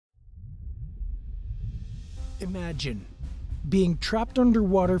Imagine being trapped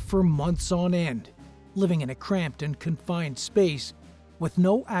underwater for months on end, living in a cramped and confined space with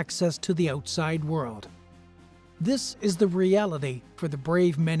no access to the outside world. This is the reality for the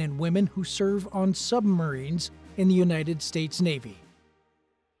brave men and women who serve on submarines in the United States Navy.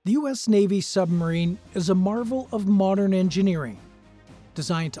 The U.S. Navy submarine is a marvel of modern engineering.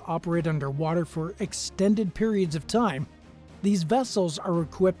 Designed to operate underwater for extended periods of time, these vessels are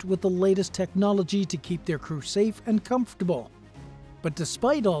equipped with the latest technology to keep their crew safe and comfortable. But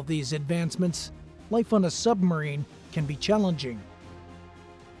despite all these advancements, life on a submarine can be challenging.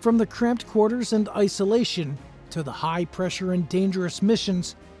 From the cramped quarters and isolation to the high pressure and dangerous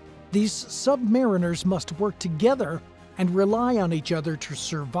missions, these submariners must work together and rely on each other to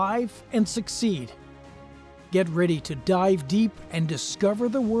survive and succeed. Get ready to dive deep and discover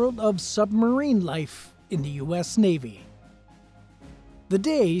the world of submarine life in the U.S. Navy. The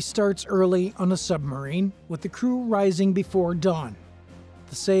day starts early on a submarine, with the crew rising before dawn.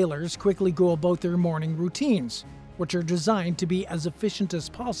 The sailors quickly go about their morning routines, which are designed to be as efficient as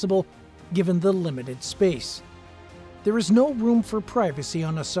possible given the limited space. There is no room for privacy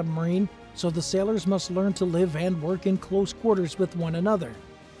on a submarine, so the sailors must learn to live and work in close quarters with one another.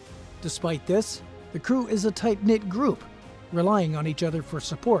 Despite this, the crew is a tight-knit group, relying on each other for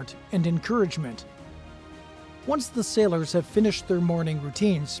support and encouragement. Once the sailors have finished their morning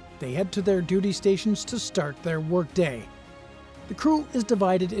routines, they head to their duty stations to start their workday. The crew is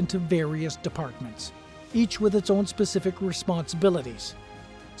divided into various departments, each with its own specific responsibilities.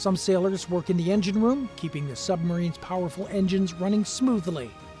 Some sailors work in the engine room, keeping the submarine's powerful engines running smoothly.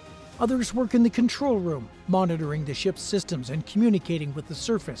 Others work in the control room, monitoring the ship's systems and communicating with the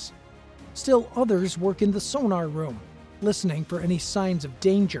surface. Still others work in the sonar room, listening for any signs of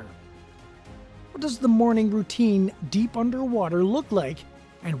danger. What does the morning routine deep underwater look like,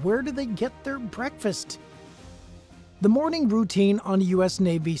 and where do they get their breakfast? The morning routine on a U.S.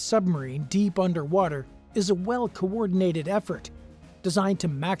 Navy submarine deep underwater is a well-coordinated effort, designed to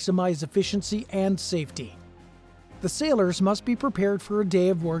maximize efficiency and safety. The sailors must be prepared for a day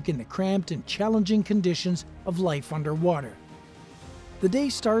of work in the cramped and challenging conditions of life underwater. The day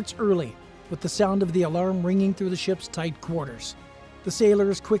starts early, with the sound of the alarm ringing through the ship's tight quarters. The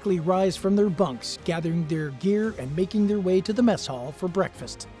sailors quickly rise from their bunks, gathering their gear and making their way to the mess hall for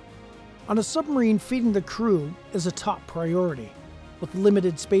breakfast. On a submarine, feeding the crew is a top priority. With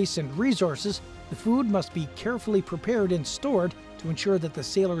limited space and resources, the food must be carefully prepared and stored to ensure that the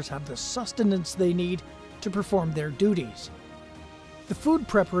sailors have the sustenance they need to perform their duties. The food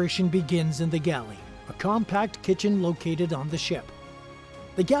preparation begins in the galley, a compact kitchen located on the ship.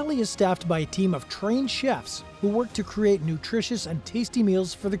 The galley is staffed by a team of trained chefs who work to create nutritious and tasty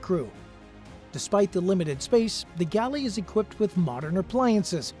meals for the crew. Despite the limited space, the galley is equipped with modern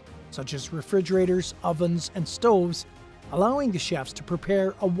appliances, such as refrigerators, ovens, and stoves, allowing the chefs to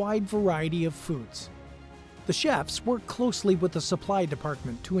prepare a wide variety of foods. The chefs work closely with the supply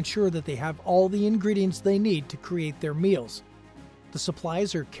department to ensure that they have all the ingredients they need to create their meals. The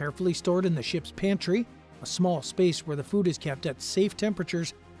supplies are carefully stored in the ship's pantry, a small space where the food is kept at safe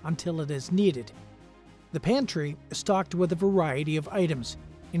temperatures until it is needed. The pantry is stocked with a variety of items,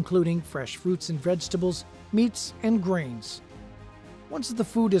 including fresh fruits and vegetables, meats, and grains. Once the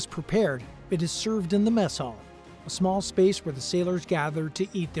food is prepared, it is served in the mess hall, a small space where the sailors gather to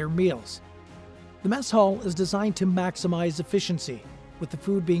eat their meals. The mess hall is designed to maximize efficiency, with the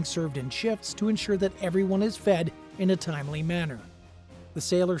food being served in shifts to ensure that everyone is fed in a timely manner. The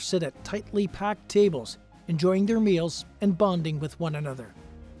sailors sit at tightly packed tables, enjoying their meals and bonding with one another.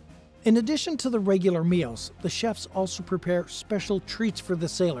 In addition to the regular meals, the chefs also prepare special treats for the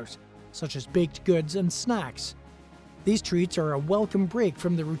sailors, such as baked goods and snacks. These treats are a welcome break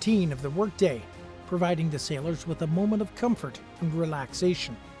from the routine of the workday, providing the sailors with a moment of comfort and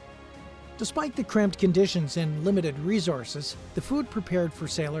relaxation. Despite the cramped conditions and limited resources, the food prepared for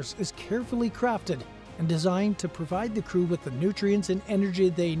sailors is carefully crafted and designed to provide the crew with the nutrients and energy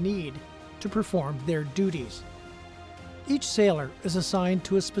they need to perform their duties. Each sailor is assigned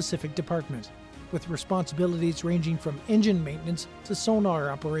to a specific department, with responsibilities ranging from engine maintenance to sonar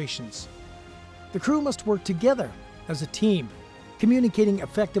operations. The crew must work together as a team, communicating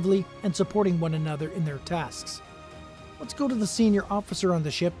effectively and supporting one another in their tasks. Let's go to the senior officer on the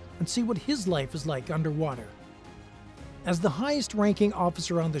ship and see what his life is like underwater. As the highest-ranking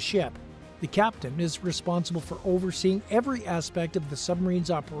officer on the ship, the captain is responsible for overseeing every aspect of the submarine's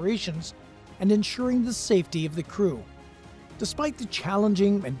operations and ensuring the safety of the crew. Despite the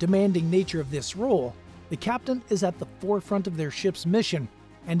challenging and demanding nature of this role, the captain is at the forefront of their ship's mission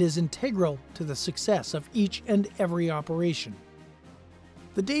and is integral to the success of each and every operation.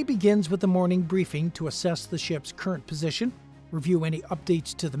 The day begins with a morning briefing to assess the ship's current position, review any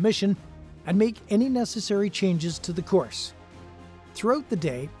updates to the mission, and make any necessary changes to the course. Throughout the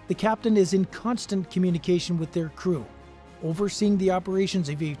day, the captain is in constant communication with their crew, overseeing the operations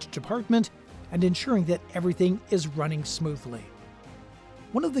of each department and ensuring that everything is running smoothly.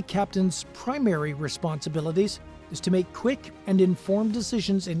 One of the captain's primary responsibilities is to make quick and informed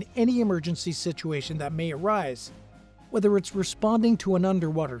decisions in any emergency situation that may arise. Whether it's responding to an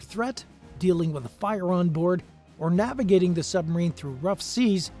underwater threat, dealing with a fire on board, or navigating the submarine through rough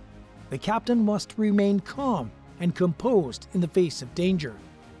seas, the captain must remain calm and composed in the face of danger.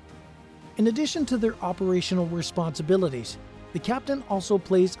 In addition to their operational responsibilities, the captain also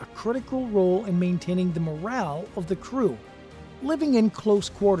plays a critical role in maintaining the morale of the crew. Living in close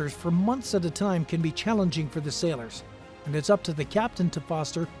quarters for months at a time can be challenging for the sailors, and it's up to the captain to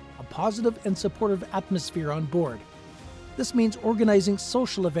foster a positive and supportive atmosphere on board. This means organizing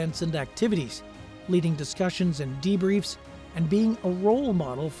social events and activities, leading discussions and debriefs, and being a role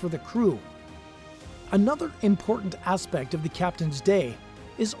model for the crew. Another important aspect of the captain's day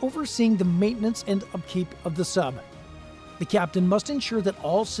is overseeing the maintenance and upkeep of the sub. The captain must ensure that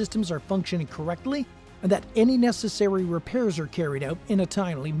all systems are functioning correctly and that any necessary repairs are carried out in a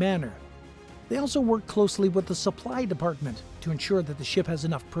timely manner. They also work closely with the supply department to ensure that the ship has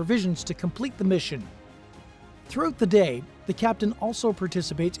enough provisions to complete the mission. Throughout the day, the captain also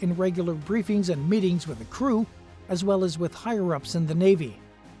participates in regular briefings and meetings with the crew, as well as with higher-ups in the Navy.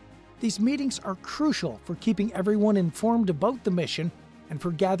 These meetings are crucial for keeping everyone informed about the mission and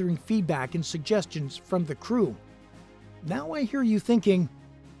for gathering feedback and suggestions from the crew. Now I hear you thinking,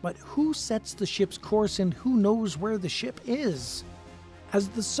 but who sets the ship's course and who knows where the ship is? As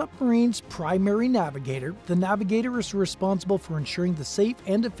the submarine's primary navigator, the navigator is responsible for ensuring the safe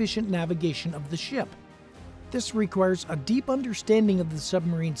and efficient navigation of the ship. This requires a deep understanding of the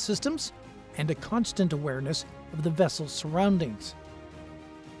submarine systems and a constant awareness of the vessel's surroundings.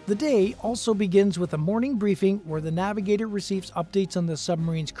 The day also begins with a morning briefing where the navigator receives updates on the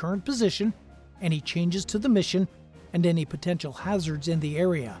submarine's current position, any changes to the mission, and any potential hazards in the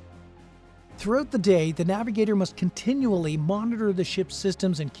area. Throughout the day, the navigator must continually monitor the ship's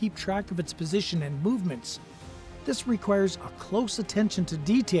systems and keep track of its position and movements. This requires a close attention to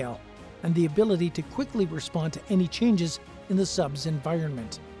detail and the ability to quickly respond to any changes in the sub's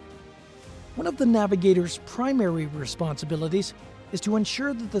environment. One of the navigator's primary responsibilities is to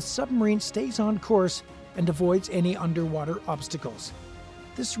ensure that the submarine stays on course and avoids any underwater obstacles.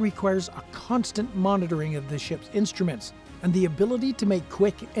 This requires a constant monitoring of the ship's instruments and the ability to make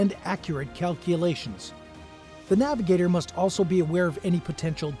quick and accurate calculations. The navigator must also be aware of any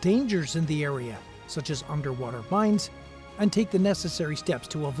potential dangers in the area, such as underwater mines, and take the necessary steps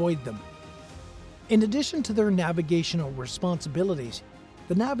to avoid them. In addition to their navigational responsibilities,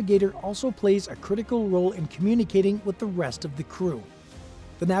 the navigator also plays a critical role in communicating with the rest of the crew.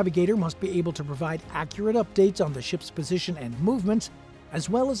 The navigator must be able to provide accurate updates on the ship's position and movements, as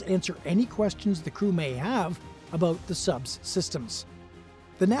well as answer any questions the crew may have about the sub's systems.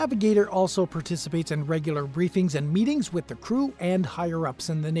 The navigator also participates in regular briefings and meetings with the crew and higher-ups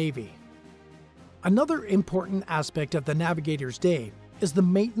in the Navy. Another important aspect of the navigator's day is the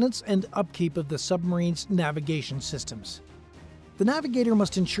maintenance and upkeep of the submarine's navigation systems. The navigator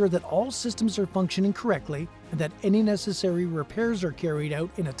must ensure that all systems are functioning correctly and that any necessary repairs are carried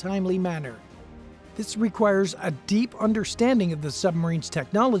out in a timely manner. This requires a deep understanding of the submarine's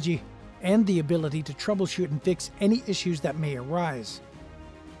technology and the ability to troubleshoot and fix any issues that may arise.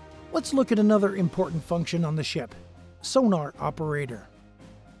 Let's look at another important function on the ship: sonar operator.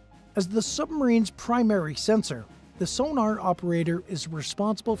 As the submarine's primary sensor, the sonar operator is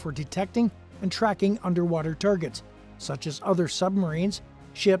responsible for detecting and tracking underwater targets, such as other submarines,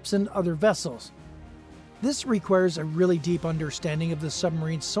 ships, and other vessels. This requires a really deep understanding of the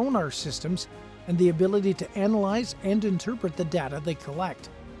submarine's sonar systems and the ability to analyze and interpret the data they collect.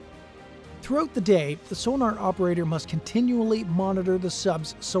 Throughout the day, the sonar operator must continually monitor the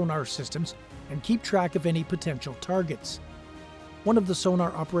sub's sonar systems and keep track of any potential targets. One of the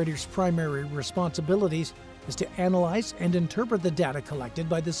sonar operator's primary responsibilities is to analyze and interpret the data collected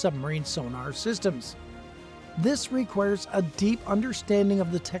by the submarine sonar systems. This requires a deep understanding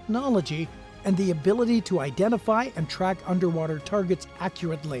of the technology and the ability to identify and track underwater targets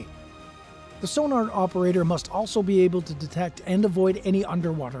accurately. The sonar operator must also be able to detect and avoid any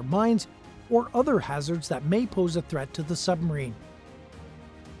underwater mines or other hazards that may pose a threat to the submarine.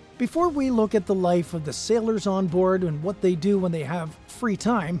 Before we look at the life of the sailors on board and what they do when they have free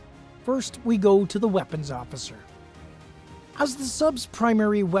time, first we go to the weapons officer. As the sub's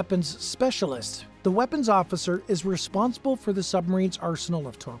primary weapons specialist, The weapons officer is responsible for the submarine's arsenal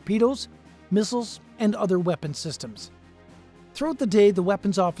of torpedoes, missiles, and other weapon systems. Throughout the day, the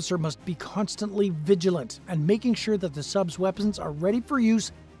weapons officer must be constantly vigilant and making sure that the sub's weapons are ready for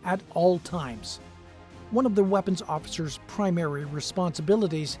use at all times. One of the weapons officer's primary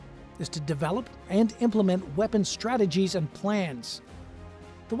responsibilities is to develop and implement weapon strategies and plans.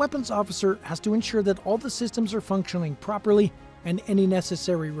 The weapons officer has to ensure that all the systems are functioning properly and any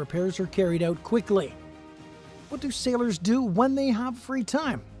necessary repairs are carried out quickly. What do sailors do when they have free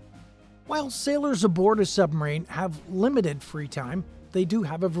time? While sailors aboard a submarine have limited free time, they do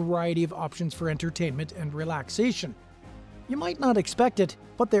have a variety of options for entertainment and relaxation. You might not expect it,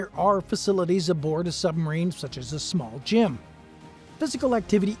 but there are facilities aboard a submarine such as a small gym. Physical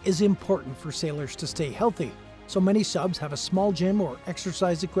activity is important for sailors to stay healthy, so many subs have a small gym or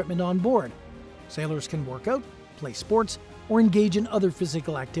exercise equipment on board. Sailors can work out, play sports, or engage in other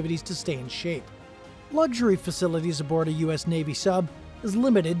physical activities to stay in shape. Luxury facilities aboard a US Navy sub is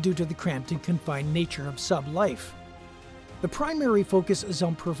limited due to the cramped and confined nature of sub life. The primary focus is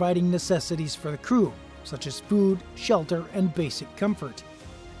on providing necessities for the crew, such as food, shelter, and basic comfort.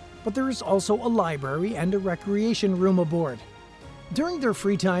 But there is also a library and a recreation room aboard. During their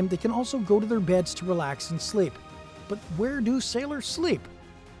free time, they can also go to their beds to relax and sleep. But where do sailors sleep?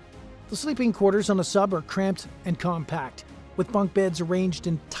 The sleeping quarters on a sub are cramped and compact, with bunk beds arranged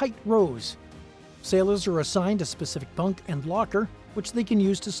in tight rows. Sailors are assigned a specific bunk and locker, which they can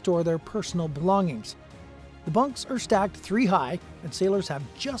use to store their personal belongings. The bunks are stacked 3 high, and sailors have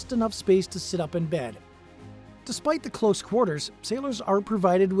just enough space to sit up in bed. Despite the close quarters, sailors are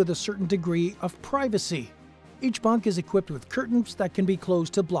provided with a certain degree of privacy. Each bunk is equipped with curtains that can be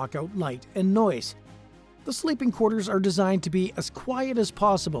closed to block out light and noise. The sleeping quarters are designed to be as quiet as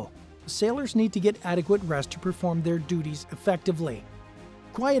possible. Sailors need to get adequate rest to perform their duties effectively.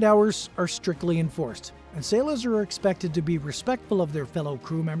 Quiet hours are strictly enforced, and sailors are expected to be respectful of their fellow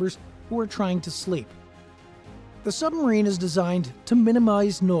crew members who are trying to sleep. The submarine is designed to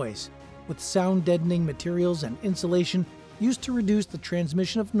minimize noise, with sound-deadening materials and insulation used to reduce the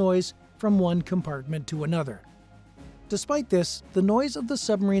transmission of noise from one compartment to another. Despite this, the noise of the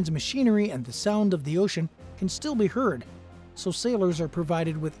submarine's machinery and the sound of the ocean can still be heard, so sailors are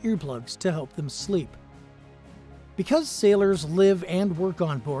provided with earplugs to help them sleep. Because sailors live and work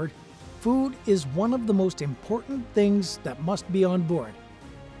on board, food is one of the most important things that must be on board.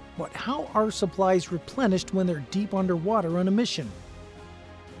 But how are supplies replenished when they're deep underwater on a mission?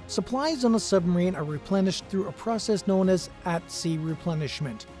 Supplies on a submarine are replenished through a process known as at-sea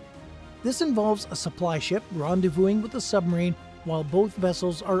replenishment. This involves a supply ship rendezvousing with the submarine while both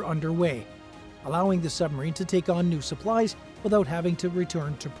vessels are underway, allowing the submarine to take on new supplies without having to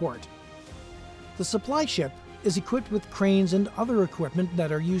return to port. The supply ship is equipped with cranes and other equipment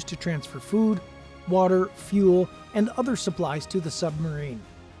that are used to transfer food, water, fuel, and other supplies to the submarine.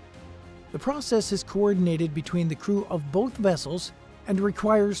 The process is coordinated between the crew of both vessels and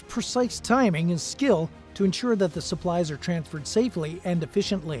requires precise timing and skill to ensure that the supplies are transferred safely and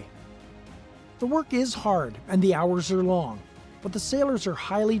efficiently. The work is hard and the hours are long, but the sailors are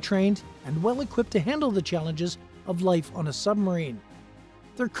highly trained and well equipped to handle the challenges of life on a submarine.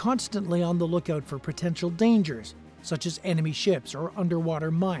 They're constantly on the lookout for potential dangers, such as enemy ships or underwater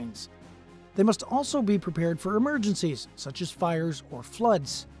mines. They must also be prepared for emergencies, such as fires or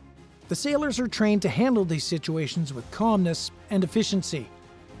floods. The sailors are trained to handle these situations with calmness and efficiency,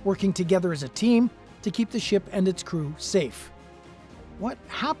 working together as a team to keep the ship and its crew safe. What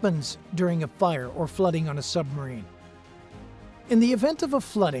happens during a fire or flooding on a submarine? In the event of a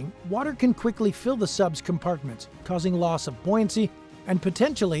flooding, water can quickly fill the sub's compartments, causing loss of buoyancy and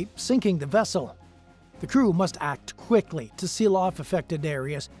potentially sinking the vessel. The crew must act quickly to seal off affected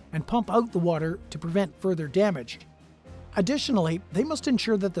areas and pump out the water to prevent further damage. Additionally, they must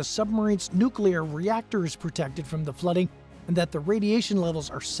ensure that the submarine's nuclear reactor is protected from the flooding and that the radiation levels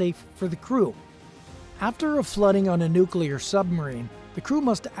are safe for the crew. After a flooding on a nuclear submarine, the crew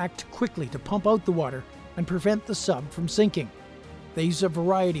must act quickly to pump out the water and prevent the sub from sinking. They use a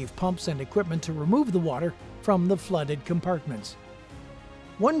variety of pumps and equipment to remove the water from the flooded compartments.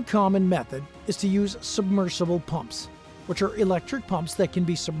 One common method is to use submersible pumps, which are electric pumps that can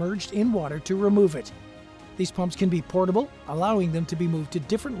be submerged in water to remove it. These pumps can be portable, allowing them to be moved to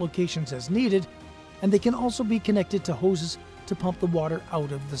different locations as needed, and they can also be connected to hoses to pump the water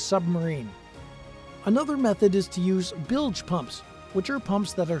out of the submarine. Another method is to use bilge pumps, which are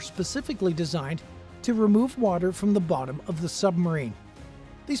pumps that are specifically designed to remove water from the bottom of the submarine.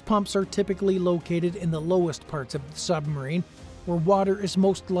 These pumps are typically located in the lowest parts of the submarine, where water is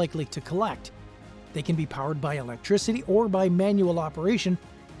most likely to collect. They can be powered by electricity or by manual operation,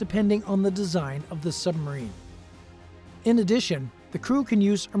 depending on the design of the submarine. In addition, the crew can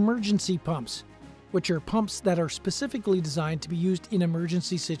use emergency pumps, which are pumps that are specifically designed to be used in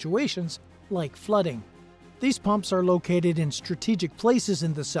emergency situations like flooding. These pumps are located in strategic places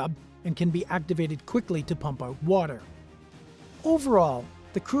in the sub and can be activated quickly to pump out water. Overall,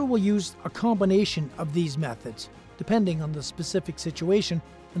 the crew will use a combination of these methods, depending on the specific situation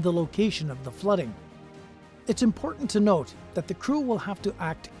and the location of the flooding. It's important to note that the crew will have to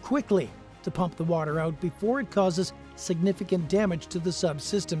act quickly to pump the water out before it causes significant damage to the sub's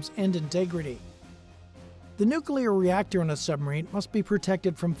systems and integrity. The nuclear reactor on a submarine must be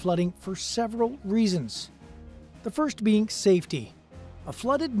protected from flooding for several reasons. The first being safety. A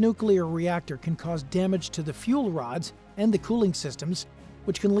flooded nuclear reactor can cause damage to the fuel rods and the cooling systems,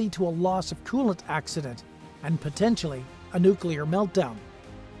 which can lead to a loss of coolant accident and potentially a nuclear meltdown.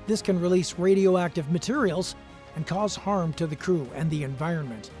 This can release radioactive materials and cause harm to the crew and the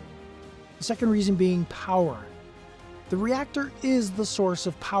environment. The second reason being power. The reactor is the source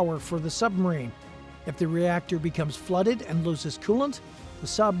of power for the submarine. If the reactor becomes flooded and loses coolant, the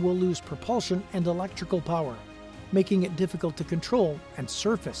sub will lose propulsion and electrical power, making it difficult to control and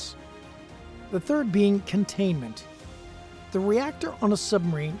surface. The third being containment. The reactor on a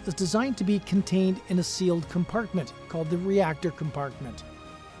submarine is designed to be contained in a sealed compartment called the reactor compartment,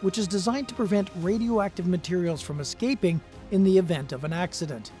 which is designed to prevent radioactive materials from escaping in the event of an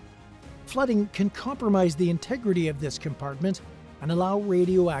accident. Flooding can compromise the integrity of this compartment and allow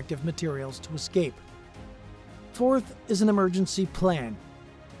radioactive materials to escape. Fourth is an emergency plan.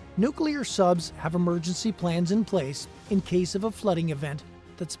 Nuclear subs have emergency plans in place in case of a flooding event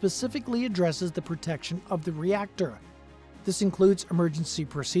that specifically addresses the protection of the reactor. This includes emergency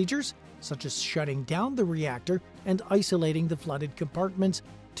procedures such as shutting down the reactor and isolating the flooded compartments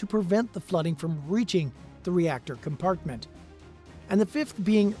to prevent the flooding from reaching the reactor compartment. And the fifth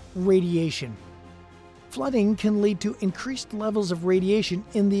being radiation. Flooding can lead to increased levels of radiation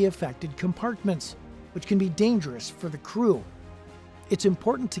in the affected compartments, which can be dangerous for the crew. It's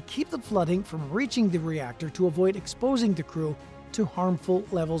important to keep the flooding from reaching the reactor to avoid exposing the crew to harmful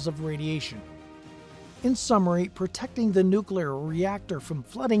levels of radiation. In summary, protecting the nuclear reactor from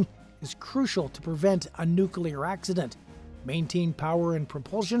flooding is crucial to prevent a nuclear accident, maintain power and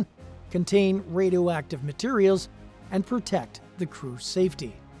propulsion, contain radioactive materials, and protect the crew's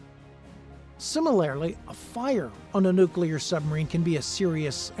safety. Similarly, a fire on a nuclear submarine can be a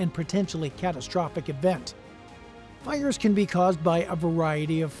serious and potentially catastrophic event. Fires can be caused by a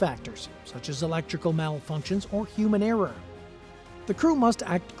variety of factors, such as electrical malfunctions or human error. The crew must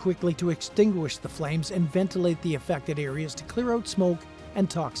act quickly to extinguish the flames and ventilate the affected areas to clear out smoke and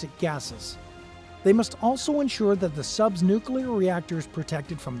toxic gases. They must also ensure that the sub's nuclear reactor is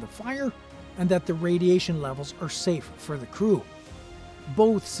protected from the fire and that the radiation levels are safe for the crew.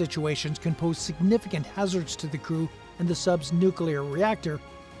 Both situations can pose significant hazards to the crew and the sub's nuclear reactor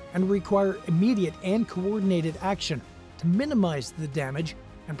and require immediate and coordinated action to minimize the damage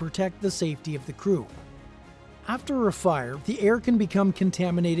and protect the safety of the crew. After a fire, the air can become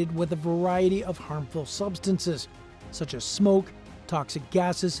contaminated with a variety of harmful substances, such as smoke, toxic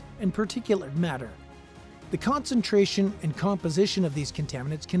gases, and particulate matter. The concentration and composition of these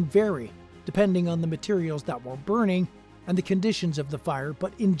contaminants can vary depending on the materials that were burning and the conditions of the fire,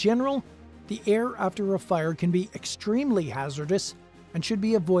 but in general, the air after a fire can be extremely hazardous and should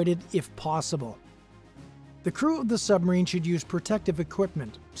be avoided if possible. The crew of the submarine should use protective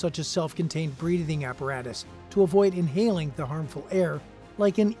equipment, such as self-contained breathing apparatus, to avoid inhaling the harmful air,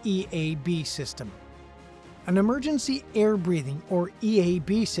 like an EAB system. An emergency air breathing, or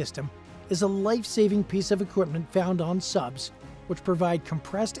EAB system, is a life-saving piece of equipment found on subs, which provide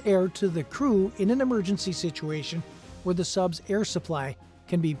compressed air to the crew in an emergency situation where the sub's air supply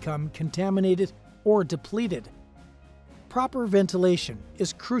can become contaminated or depleted. Proper ventilation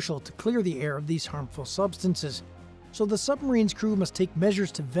is crucial to clear the air of these harmful substances, so the submarine's crew must take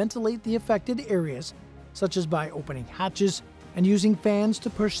measures to ventilate the affected areas, such as by opening hatches and using fans to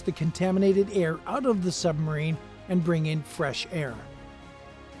push the contaminated air out of the submarine and bring in fresh air.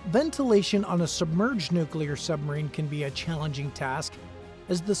 Ventilation on a submerged nuclear submarine can be a challenging task,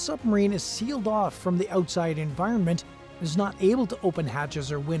 as the submarine is sealed off from the outside environment and is not able to open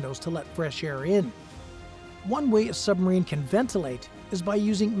hatches or windows to let fresh air in. One way a submarine can ventilate is by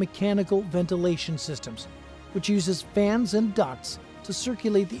using mechanical ventilation systems, which uses fans and ducts to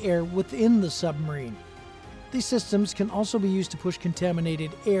circulate the air within the submarine. These systems can also be used to push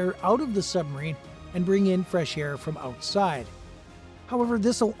contaminated air out of the submarine and bring in fresh air from outside. However,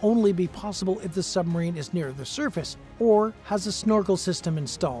 this will only be possible if the submarine is near the surface or has a snorkel system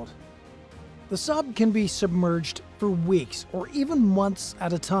installed. The sub can be submerged for weeks or even months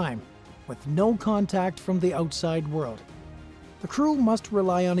at a time, with no contact from the outside world. The crew must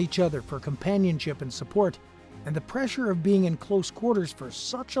rely on each other for companionship and support, and the pressure of being in close quarters for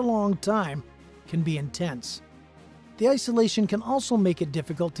such a long time can be intense. The isolation can also make it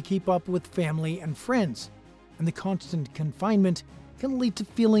difficult to keep up with family and friends, and the constant confinement can lead to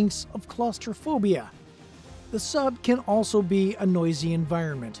feelings of claustrophobia. The sub can also be a noisy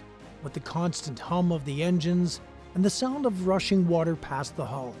environment, with the constant hum of the engines and the sound of rushing water past the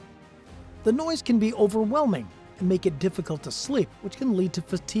hull. The noise can be overwhelming and make it difficult to sleep, which can lead to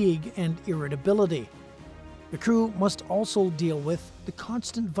fatigue and irritability. The crew must also deal with the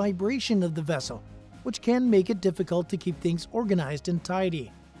constant vibration of the vessel, which can make it difficult to keep things organized and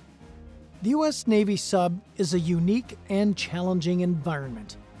tidy. The U.S. Navy sub is a unique and challenging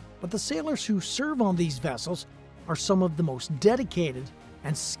environment, but the sailors who serve on these vessels are some of the most dedicated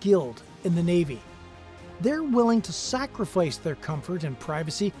and skilled in the Navy. They're willing to sacrifice their comfort and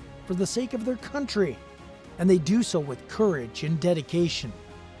privacy for the sake of their country, and they do so with courage and dedication.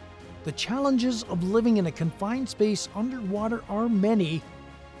 The challenges of living in a confined space underwater are many,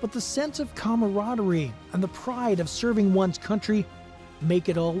 but the sense of camaraderie and the pride of serving one's country make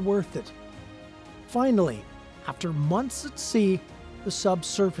it all worth it. Finally, after months at sea, the sub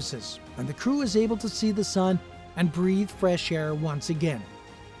surfaces, and the crew is able to see the sun and breathe fresh air once again.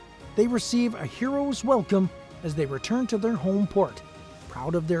 They receive a hero's welcome as they return to their home port,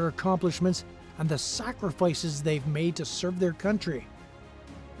 proud of their accomplishments and the sacrifices they've made to serve their country.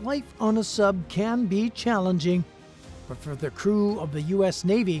 Life on a sub can be challenging, but for the crew of the U.S.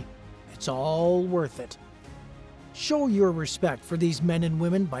 Navy, it's all worth it. Show your respect for these men and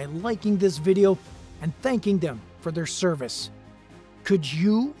women by liking this video and thanking them for their service. Could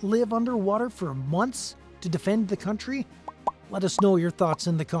you live underwater for months to defend the country? Let us know your thoughts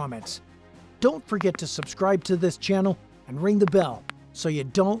in the comments. Don't forget to subscribe to this channel and ring the bell so you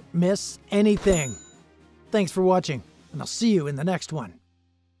don't miss anything. Thanks for watching, and I'll see you in the next one.